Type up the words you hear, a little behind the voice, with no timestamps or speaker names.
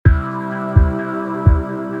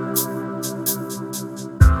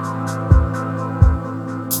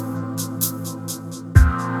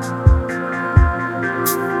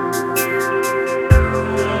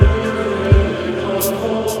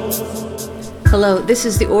Hello, this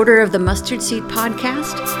is the Order of the Mustard Seed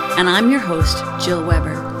podcast, and I'm your host, Jill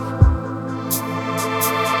Weber.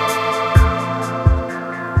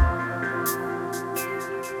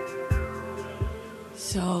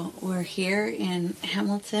 So we're here in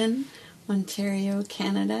Hamilton, Ontario,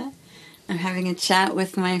 Canada. I'm having a chat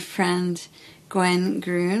with my friend Gwen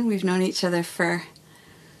Groen. We've known each other for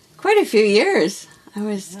quite a few years. I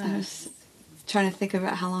was trying to think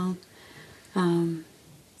about how long.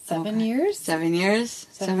 7 years? 7 years?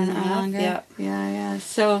 Seven and a half, longer? Yeah.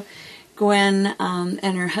 So Gwen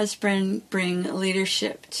and her husband bring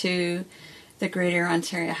leadership to the Greater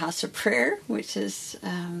Ontario House of Prayer, which is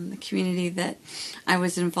the community that I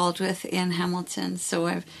was involved with in Hamilton.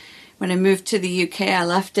 So when I moved to the UK, I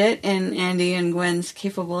left it in Andy and Gwen's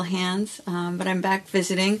capable hands, but I'm back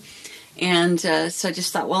visiting. And so I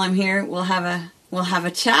just thought, while I'm here, we'll have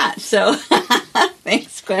a chat. So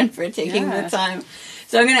thanks, Gwen, for taking the time.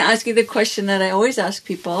 So I'm going to ask you the question that I always ask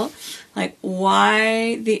people, like,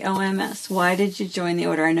 why the OMS? Why did you join the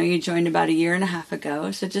order? I know you joined about 1.5 years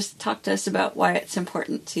ago, so just talk to us about why it's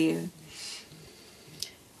important to you.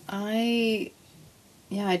 I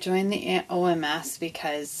joined the OMS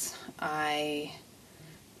because I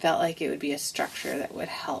felt like it would be a structure that would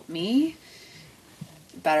help me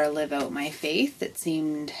better live out my faith. It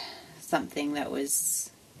seemed something that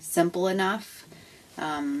was simple enough,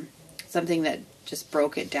 something that just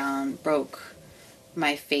broke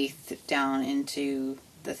my faith down into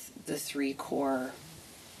the three core,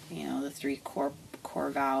 core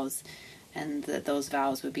vows, and that those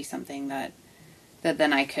vows would be something that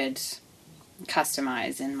then I could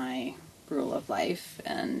customize in my rule of life.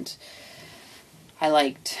 And I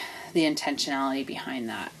liked the intentionality behind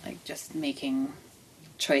that, like just making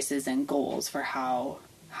choices and goals for how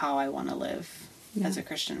I want to live as a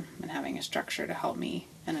Christian, and having a structure to help me,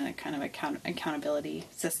 and a kind of accountability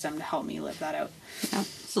system to help me live that out. Yeah.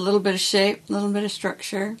 It's a little bit of shape, a little bit of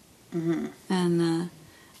structure, and a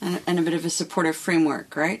bit of a supportive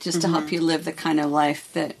framework, right? Just to help you live the kind of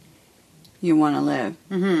life that you want to live.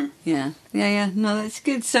 Mm-hmm. Yeah. No, that's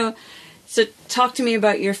good. So talk to me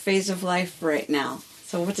about your phase of life right now.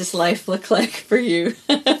 So what does life look like for you?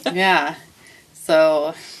 Yeah.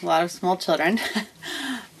 So a lot of small children.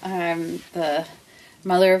 I'm the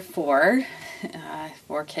mother of four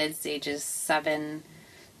kids, ages 7,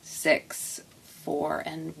 6, 4,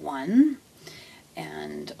 and 1,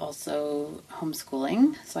 and also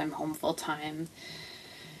homeschooling. So I'm home full-time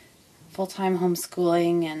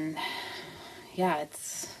homeschooling, and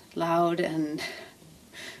it's loud and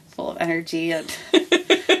full of energy and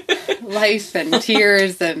life and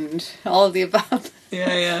tears and all of the above.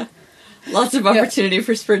 Yeah. Lots of opportunity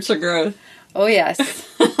for spiritual growth. Oh, yes.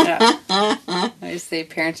 Yeah. I just say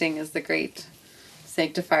parenting is the great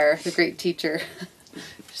sanctifier, the great teacher,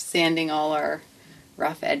 sanding all our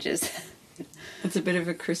rough edges. It's a bit of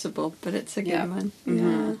a crucible, but it's a good one. Mm-hmm.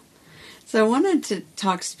 Yeah. So I wanted to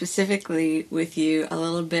talk specifically with you a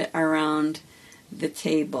little bit around the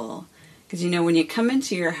table. Because, when you come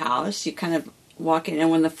into your house, you kind of walk in, and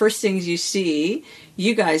one of the first things you see,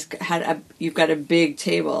 you guys you've got a big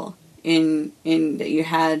table in that you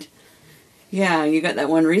had. Yeah, you got that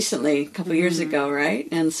one recently, a couple years ago, right?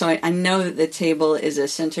 And so I know that the table is a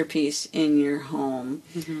centerpiece in your home.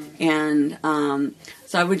 Mm-hmm. And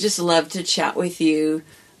so I would just love to chat with you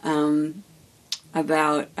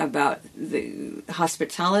about the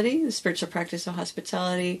hospitality, the spiritual practice of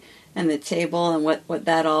hospitality, and the table, and what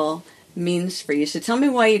that all means for you. So tell me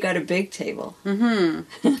why you got a big table.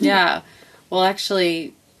 Mm-hmm. Yeah. Well,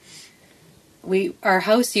 actually, our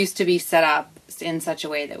house used to be set up in such a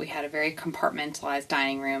way that we had a very compartmentalized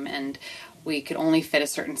dining room, and we could only fit a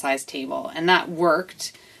certain size table, and that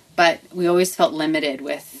worked, but we always felt limited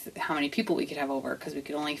with how many people we could have over, because we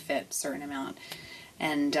could only fit a certain amount.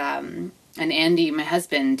 And Andy, my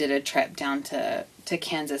husband, did a trip down to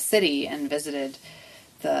Kansas City and visited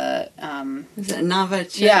the is it Nava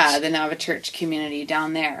Church? Yeah, the Nava Church community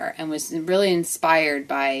down there, and was really inspired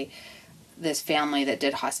by this family that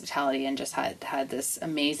did hospitality, and just had this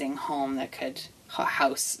amazing home that could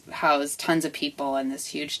house tons of people and this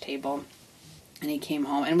huge table. And he came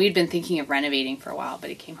home, and we'd been thinking of renovating for a while, but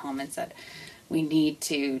he came home and said, we need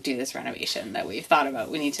to do this renovation that we've thought about.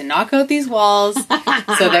 We need to knock out these walls so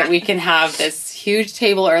that we can have this huge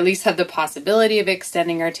table, or at least have the possibility of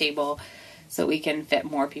extending our table so we can fit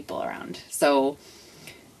more people around. So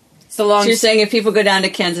you're saying if people go down to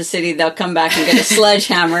Kansas City, they'll come back and get a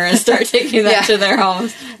sledgehammer and start taking that to their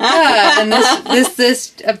homes. Yeah, and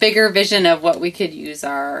this a bigger vision of what we could use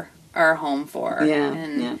our home for.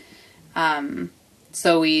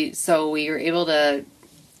 So we were able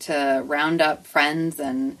to round up friends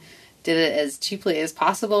and did it as cheaply as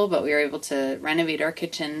possible, but we were able to renovate our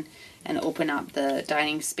kitchen and open up the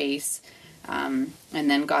dining space, and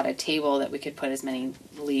then got a table that we could put as many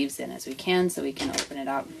leaves in as we can so we can open it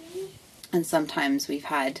up. And sometimes we've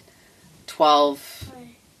had 12,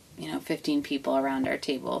 15 people around our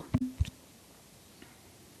table.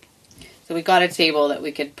 So we got a table that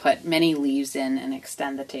we could put many leaves in and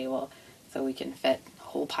extend the table so we can fit a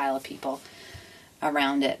whole pile of people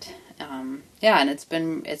around it. And it's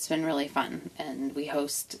been really fun. And we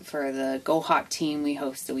host, for the Go Hawk team, we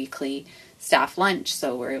host a weekly staff lunch,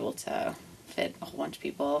 so we're able to fit a whole bunch of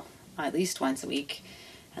people at least once a week,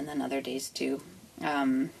 and then other days too.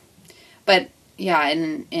 But yeah,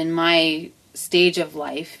 in my stage of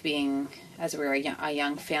life, being as we're a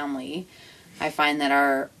young family, I find that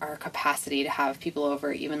our capacity to have people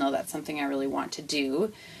over, even though that's something I really want to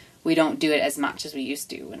do, we don't do it as much as we used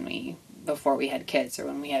to before we had kids, or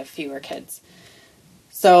when we have fewer kids.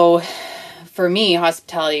 So for me,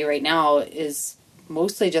 hospitality right now is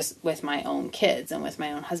mostly just with my own kids and with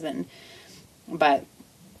my own husband. But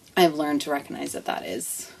I've learned to recognize that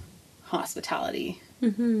is hospitality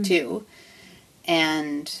too.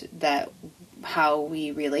 And that how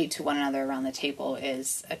we relate to one another around the table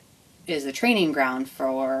is a training ground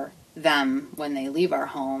for them when they leave our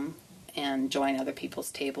home and join other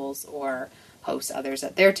people's tables or host others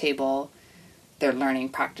at their table. They're learning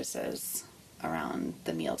practices around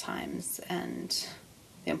the meal times and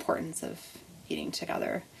the importance of eating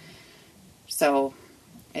together. So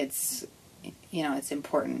it's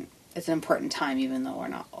important. It's an important time, even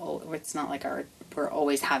though it's not like we're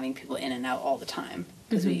always having people in and out all the time,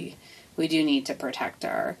 because we do need to protect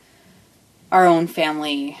our own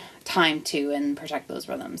family time too, and protect those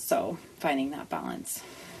rhythms. So finding that balance.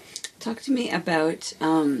 Talk to me about,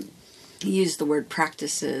 you used the word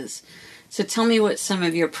practices. So tell me what some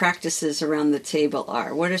of your practices around the table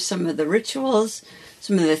are. What are some of the rituals,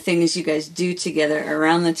 some of the things you guys do together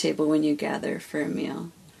around the table when you gather for a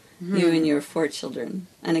meal? You and your 4 children,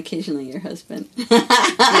 and occasionally your husband.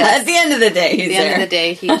 Yes. At the end of the day, he's there. At the end of the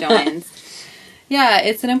day, he joins. Yeah,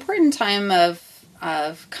 it's an important time of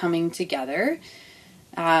coming together.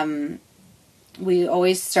 We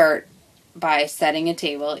always start by setting a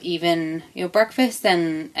table. Even, breakfast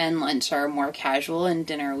and lunch are more casual, and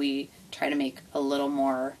dinner we try to make a little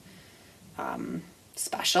more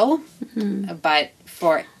special. But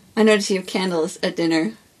I notice you have candles at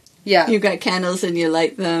dinner. Yeah. You've got candles and you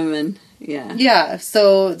light them, and yeah. Yeah,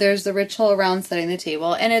 so there's the ritual around setting the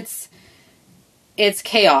table, and it's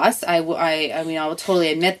chaos. I mean, I'll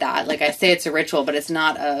totally admit that. Like, I say it's a ritual, but it's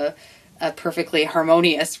not a perfectly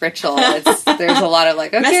harmonious ritual. There's a lot of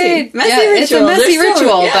messy ritual. It's a messy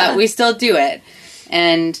ritual, yeah. But we still do it.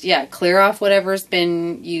 And clear off whatever's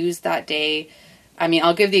been used that day. I mean,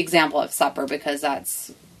 I'll give the example of supper because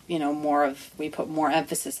that's, we put more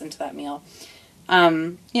emphasis into that meal.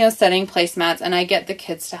 Setting placemats, and I get the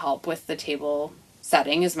kids to help with the table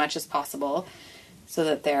setting as much as possible, so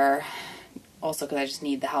that they're also, because I just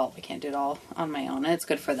need the help. I can't do it all on my own, and it's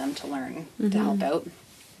good for them to learn to help out.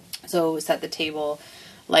 So set the table,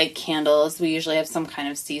 light candles. We usually have some kind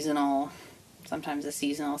of sometimes a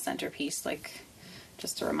seasonal centerpiece,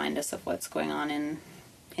 just to remind us of what's going on in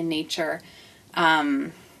nature.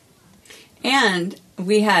 And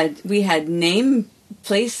we had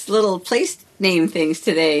little place name things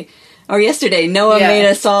today or yesterday. Noah made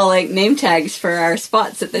us all name tags for our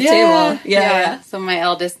spots at the table. Yeah. So my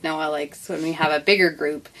eldest Noah likes when we have a bigger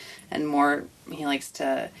group and more. He likes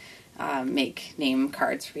to make name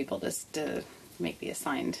cards for people just to make the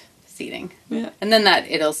assigned seating. Yeah. And then that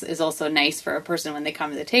is also nice for a person when they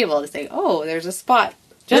come to the table to say, "Oh, there's a spot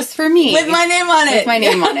just for me with my name on it." With my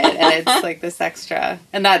name on it, and it's this extra.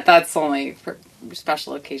 And that's only for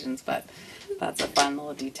special occasions, but that's a fun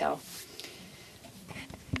little detail.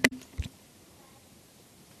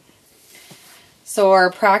 So our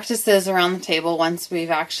practices around the table, once we've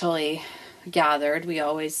actually gathered, we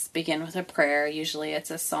always begin with a prayer. Usually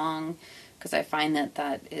it's a song, because I find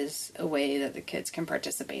that is a way that the kids can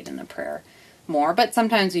participate in the prayer more. But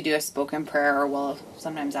sometimes we do a spoken prayer, or we'll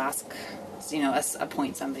sometimes ask,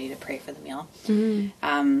 appoint somebody to pray for the meal. And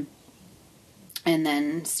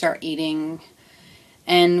then start eating.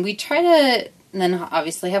 And we try to then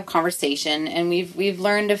obviously have conversation, and we've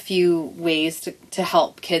learned a few ways to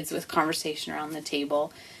help kids with conversation around the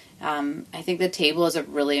table. I think the table is a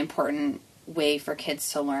really important way for kids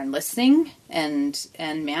to learn listening and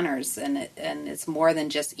manners, and it's more than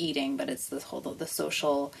just eating, but it's the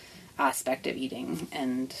social aspect of eating,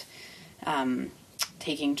 and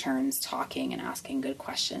taking turns talking and asking good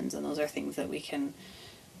questions, and those are things that we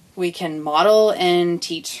can model and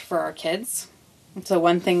teach for our kids. So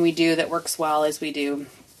one thing we do that works well is we do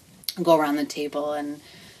go around the table and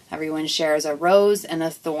everyone shares a rose and a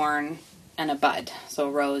thorn and a bud. So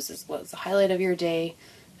a rose was the highlight of your day,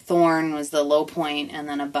 thorn was the low point, and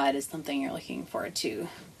then a bud is something you're looking forward to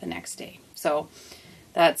the next day. So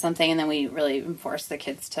that's something, and then we really enforce the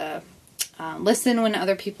kids to listen when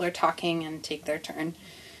other people are talking and take their turn.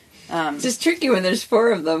 It's just tricky when there's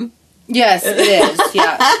 4 of them. Yes, it is.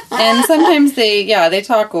 Yeah, and sometimes they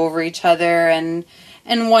talk over each other, and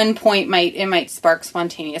one point might spark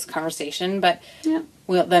spontaneous conversation, but yeah.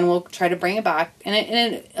 We'll try to bring it back, and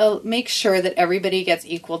it'll make sure that everybody gets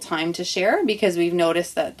equal time to share, because we've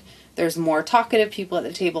noticed that there's more talkative people at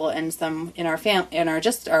the table, and some in our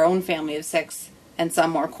our own family of 6, and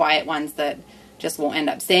some more quiet ones that just won't end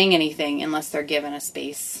up saying anything unless they're given a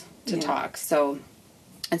space to talk. So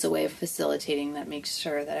it's a way of facilitating that makes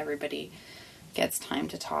sure that everybody gets time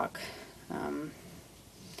to talk.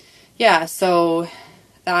 So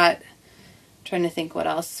that, trying to think what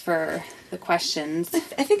else for the questions.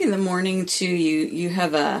 I think in the morning too, you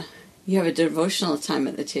have a devotional time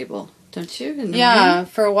at the table, don't you? Morning?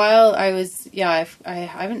 For a while I was. I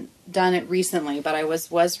haven't done it recently, but I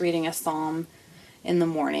was reading a psalm in the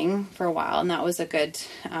morning for a while, and that was a good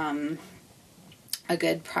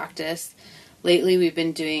practice. Lately, we've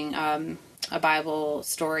been doing a Bible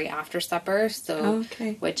story after supper,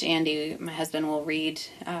 which Andy, my husband, will read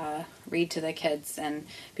to the kids, and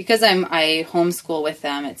because I homeschool with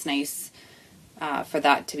them, it's nice for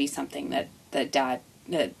that to be something that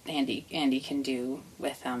Andy can do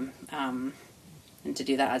with them, and to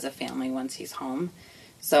do that as a family once he's home.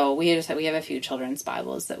 So we have a few children's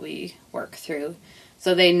Bibles that we work through,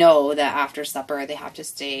 so they know that after supper they have to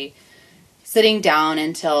stay sitting down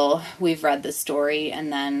until we've read the story,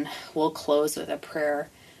 and then we'll close with a prayer.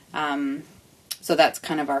 So that's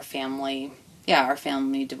kind of our family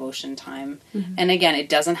devotion time. Mm-hmm. And again, it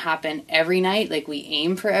doesn't happen every night. Like, we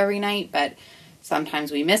aim for every night, but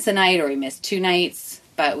sometimes we miss a night or we miss 2 nights,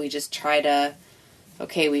 but we just try to,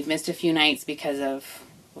 we've missed a few nights because of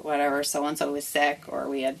whatever, so-and-so was sick, or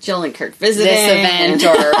we had Jill and Kirk visiting this event,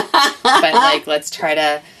 but let's try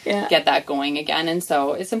to get that going again. And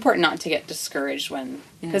so it's important not to get discouraged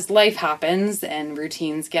because life happens and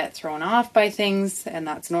routines get thrown off by things, and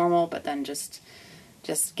that's normal, but then just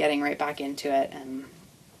getting right back into it and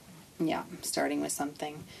starting with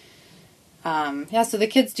something. So the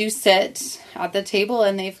kids do sit at the table,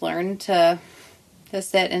 and they've learned to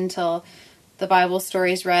sit until the Bible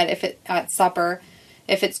story is read. At supper,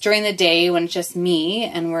 if it's during the day when it's just me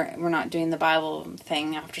and we're not doing the Bible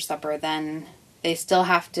thing after supper, then they still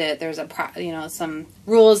have to. There's some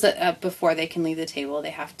rules that before they can leave the table, they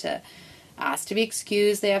have to ask to be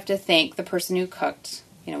excused. They have to thank the person who cooked,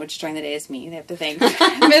 which during the day is me. They have to thank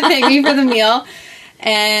me for the meal,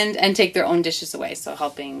 and take their own dishes away. So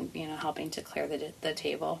helping to clear the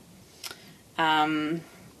table. So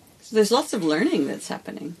there's lots of learning that's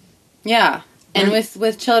happening. Yeah. And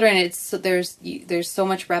with children, there's so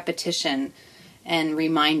much repetition and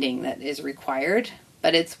reminding that is required,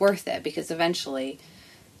 but it's worth it, because eventually,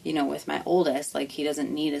 with my oldest, he doesn't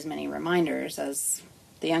need as many reminders as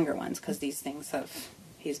the younger ones, because these things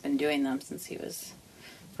he's been doing them since he was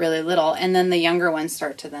really little, and then the younger ones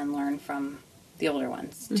start to then learn from the older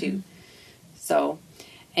ones too. Mm-hmm. So,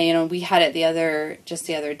 and we had it the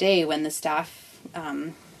other day when the staff,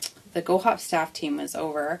 the GoHop staff team was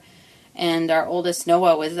over. And our oldest,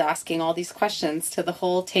 Noah, was asking all these questions to the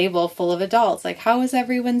whole table full of adults. Like, how was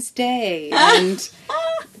everyone's day? And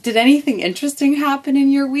did anything interesting happen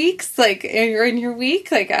in your weeks? In your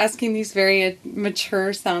week? Asking these very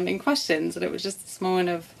mature-sounding questions. And it was just this moment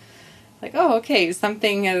of,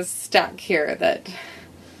 something has stuck here that,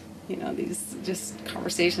 these just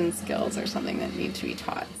conversation skills are something that need to be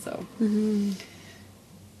taught. So,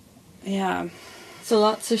 yeah. So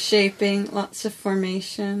lots of shaping, lots of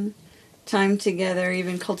formation. Time together,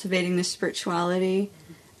 even cultivating the spirituality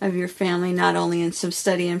of your family, not only in some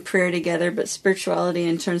study and prayer together, but spirituality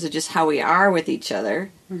in terms of just how we are with each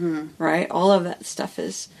other, right? All of that stuff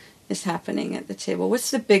is happening at the table.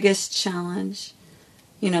 What's the biggest challenge?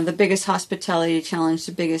 The biggest hospitality challenge,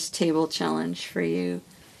 the biggest table challenge for you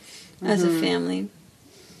as a family?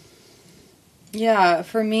 Yeah,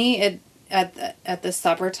 for me, at the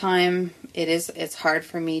supper time, it's hard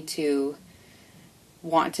for me to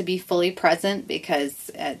want to be fully present, because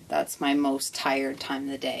that's my most tired time of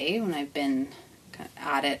the day, when I've been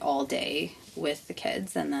at it all day with the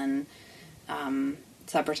kids, and then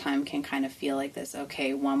supper time can kind of feel like this,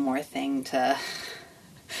 one more thing to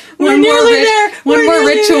We're nearly there. One more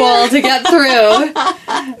ritual to get through.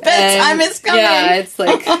 Bedtime is coming. Yeah, it's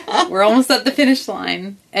like we're almost at the finish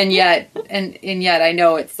line, and yet I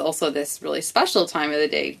know it's also this really special time of the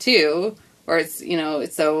day too, or it's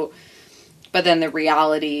it's so. But then the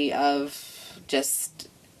reality of just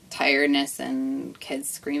tiredness and kids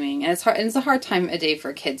screaming, and it's hard. And it's a hard time of day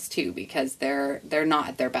for kids too, because they're not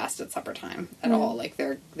at their best at supper time at all. Like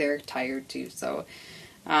they're tired too. So,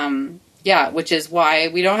 which is why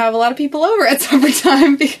we don't have a lot of people over at supper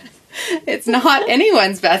time, because it's not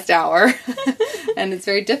anyone's best hour, and it's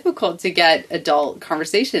very difficult to get adult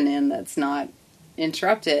conversation in that's not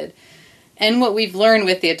interrupted. And what we've learned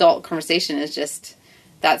with the adult conversation is just,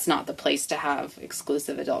 that's not the place to have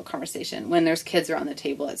exclusive adult conversation. When there's kids around the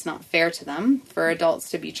table, it's not fair to them for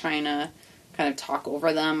adults to be trying to kind of talk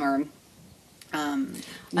over them or...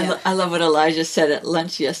 I love what Elijah said at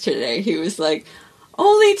lunch yesterday. He was like,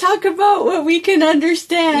 only talk about what we can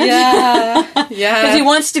understand. Yeah. Because he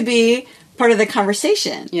wants to be part of the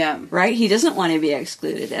conversation. Yeah. Right? He doesn't want to be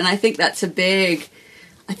excluded. And I think that's something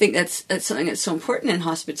that's so important in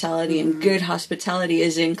hospitality, and good hospitality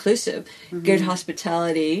is inclusive. Good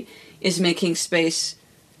hospitality is making space,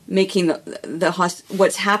 making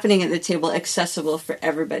what's happening at the table accessible for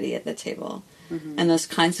everybody at the table. And those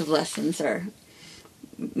kinds of lessons are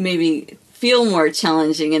maybe feel more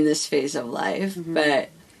challenging in this phase of life,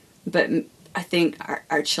 but I think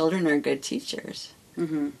our children are good teachers,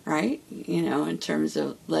 right? In terms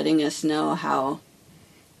of letting us know how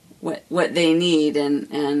what they need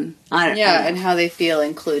and I don't know. And how they feel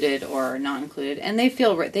included or not included, and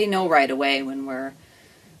they know right away when we're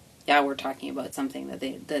talking about something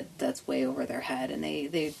that's way over their head, and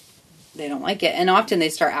they don't like it, and often they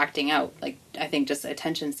start acting out, like I think just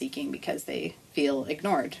attention seeking, because they feel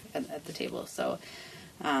ignored at the table. So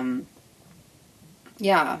and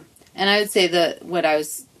I would say that when I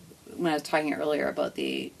was talking earlier about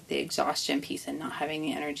the exhaustion piece and not having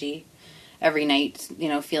the energy every night,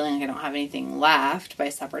 feeling like I don't have anything left by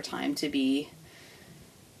supper time to be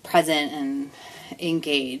present and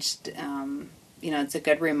engaged, it's a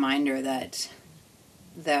good reminder that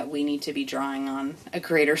we need to be drawing on a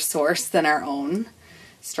greater source than our own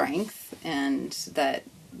strength, and that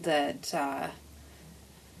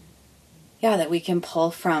we can pull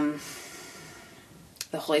from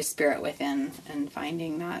the Holy Spirit within, and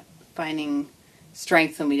finding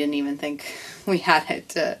strength when we didn't even think we had it,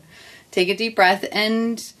 to take a deep breath,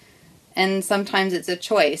 and sometimes it's a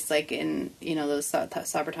choice, like in those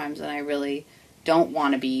supper times when I really don't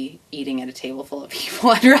want to be eating at a table full of people.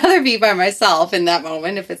 I'd rather be by myself in that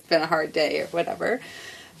moment if it's been a hard day or whatever.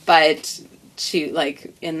 But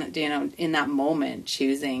in that moment,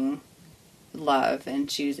 choosing love and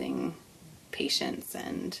choosing patience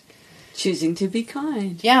and choosing to be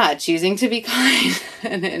kind. Yeah, choosing to be kind,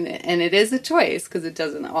 and it is a choice, because it's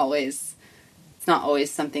not always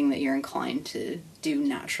something that you're inclined to do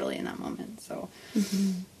naturally in that moment. So,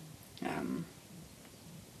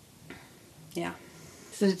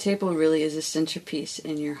 So the table really is a centerpiece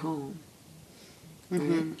in your home.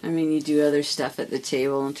 Right? I mean, you do other stuff at the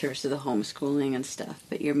table in terms of the homeschooling and stuff,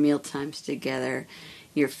 but your meal times together,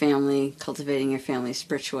 your family, cultivating your family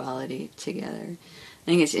spirituality together. I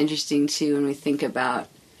think it's interesting, too, when we think about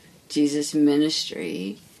Jesus'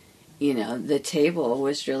 ministry, the table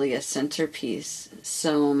was really a centerpiece.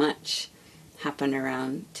 So much happened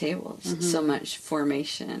around tables. So much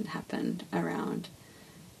formation happened around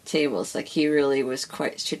tables. Like, he really was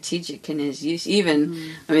quite strategic in his use.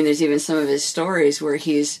 Even, there's even some of his stories where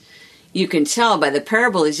you can tell by the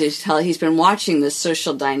parable he's been watching the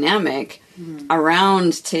social dynamic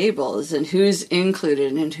around tables, and who's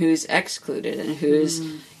included and who's excluded, and who's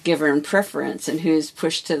given preference and who's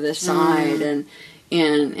pushed to the side, and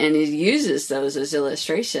he uses those as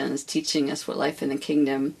illustrations, teaching us what life in the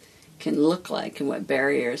kingdom can look like and what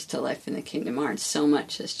barriers to life in the kingdom are. And so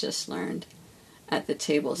much is just learned at the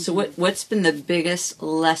table. So what's been the biggest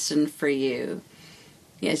lesson for you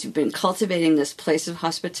as you've been cultivating this place of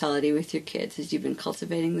hospitality with your kids, as you've been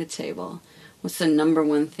cultivating the table? What's the number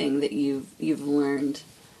one thing that you've learned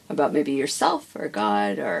about maybe yourself or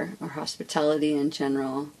God or hospitality in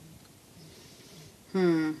general?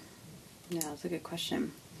 Yeah, that's a good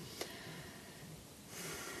question.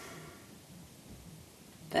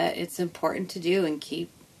 That it's important to do and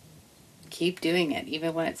keep doing it,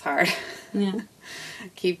 even when it's hard. Yeah.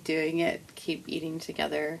 Keep doing it. Keep eating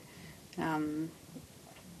together. A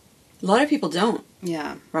lot of people don't.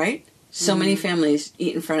 Yeah. Right? So many families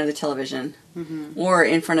eat in front of the television, or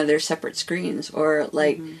in front of their separate screens, or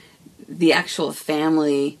the actual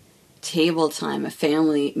family table time, a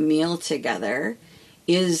family meal together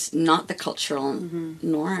is not the cultural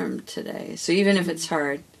norm today. So even if it's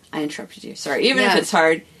hard, I interrupted you. Sorry. Even if it's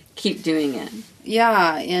hard, keep doing it.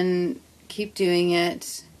 Yeah, and keep doing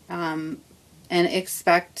it, and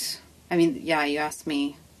expect. I mean, yeah, you asked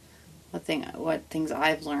me what things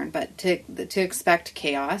I've learned, but to expect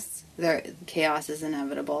chaos. Chaos is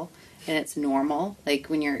inevitable, and it's normal. Like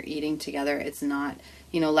when you're eating together, it's not.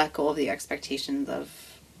 Let go of expectations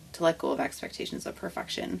of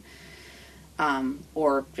perfection,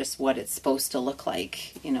 or just what it's supposed to look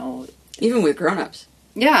like. Even with grown-ups.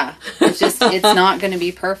 Yeah, it's not going to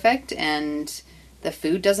be perfect, and the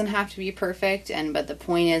food doesn't have to be perfect. But the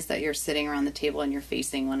point is that you're sitting around the table and you're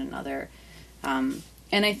facing one another. And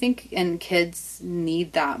I think, kids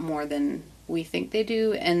need that more than we think they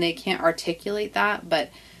do, and they can't articulate that. But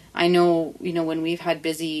I know, when we've had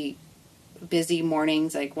busy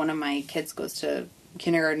mornings, like one of my kids goes to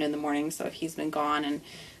kindergarten in the morning, so if he's been gone, and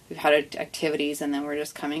we've had activities, and then we're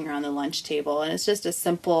just coming around the lunch table, and it's just a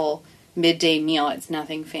simple midday meal. It's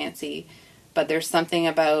nothing fancy, but there's something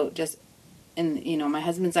about just, and my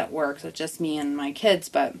husband's at work, so it's just me and my kids,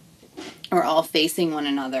 but we're all facing one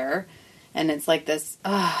another, and it's like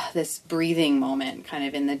this breathing moment kind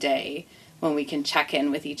of in the day when we can check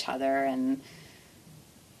in with each other, and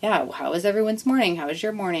how is everyone's morning? How is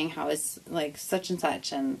your morning? How is such and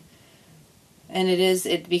such? And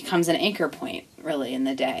it becomes an anchor point really in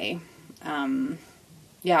the day. And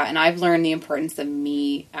I've learned the importance of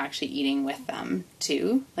me actually eating with them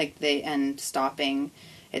too. And stopping.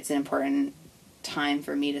 It's an important time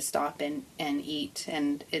for me to stop and eat.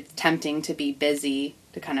 And it's tempting to be busy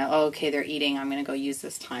to kind of, okay, they're eating, I'm going to go use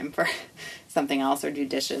this time for something else or do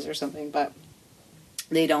dishes or something. But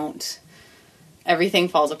they don't. Everything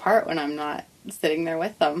falls apart when I'm not sitting there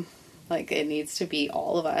with them. It needs to be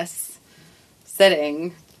all of us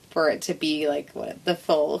sitting for it to be what the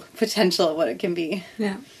full potential of what it can be.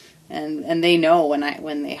 Yeah. And they know when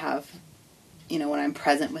they have, when I'm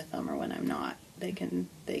present with them or when I'm not, they can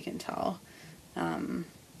tell. The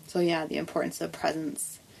importance of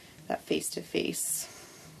presence, that face-to-face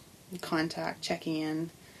contact, checking in,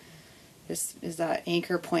 is that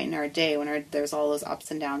anchor point in our day when there's all those ups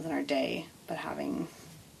and downs in our day, but having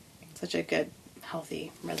such a good,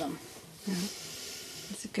 healthy rhythm. Yeah.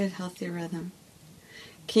 It's a good, healthy rhythm.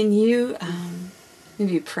 Can you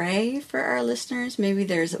maybe pray for our listeners? Maybe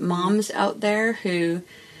there's moms out there who,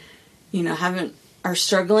 are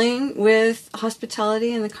struggling with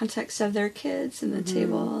hospitality in the context of their kids and the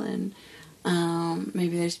table, and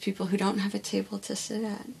maybe there's people who don't have a table to sit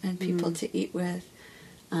at and people to eat with.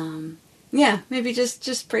 Maybe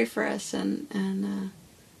just pray for us and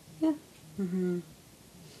yeah. Mm-hmm.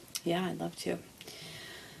 Yeah, I'd love to.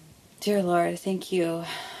 Dear Lord, thank you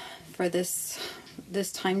for this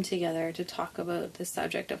time together to talk about the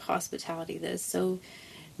subject of hospitality that is so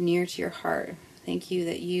near to your heart. Thank you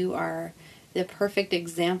that you are the perfect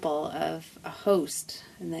example of a host,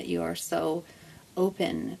 and that you are so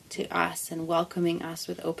open to us and welcoming us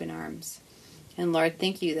with open arms. And Lord,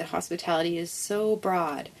 thank you that hospitality is so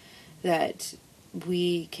broad that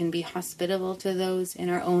we can be hospitable to those in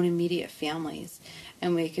our own immediate families,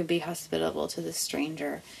 and we can be hospitable to the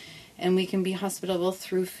stranger, and we can be hospitable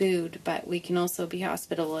through food, but we can also be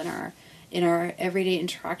hospitable in our everyday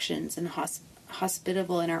interactions, and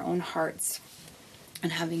hospitable in our own hearts,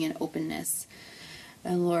 and having an openness.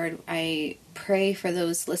 And Lord, I pray for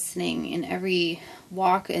those listening in every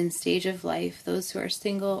walk and stage of life, those who are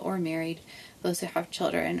single or married, those who have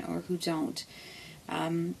children or who don't,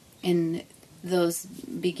 in those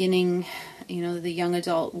beginning, the young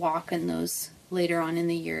adult walk, and those later on in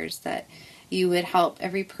the years, that you would help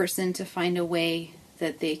every person to find a way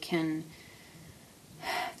that they can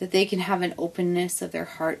have an openness of their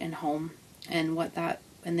heart and home, and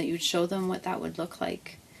that you'd show them what that would look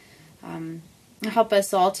like. Help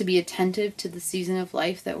us all to be attentive to the season of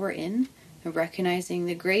life that we're in, and recognizing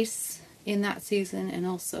the grace in that season and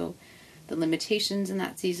also the limitations in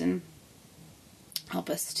that season. Help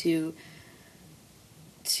us to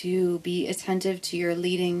be attentive to your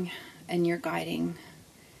leading and your guiding,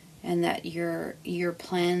 and that your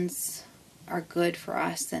plans are good for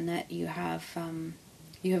us, and that you have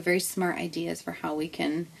very smart ideas for how we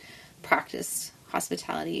can practice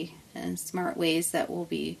hospitality in smart ways that will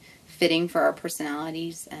be fitting for our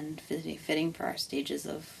personalities and fitting for our stages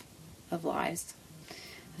of lives.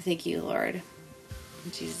 Thank you, Lord.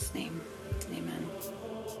 In Jesus' name, amen.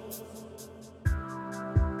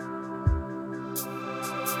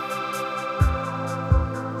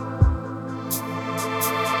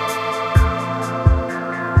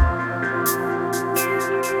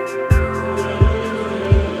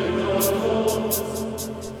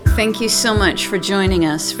 thank you so much for joining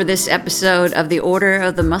us for this episode of the Order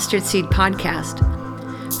of the Mustard Seed podcast.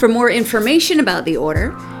 For more information about the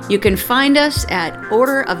Order, you can find us at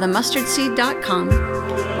orderofthemustardseed.com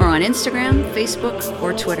or on Instagram, Facebook,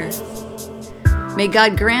 or Twitter. May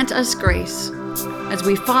God grant us grace as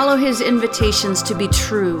we follow His invitations to be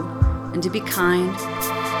true and to be kind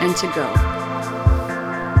and to go.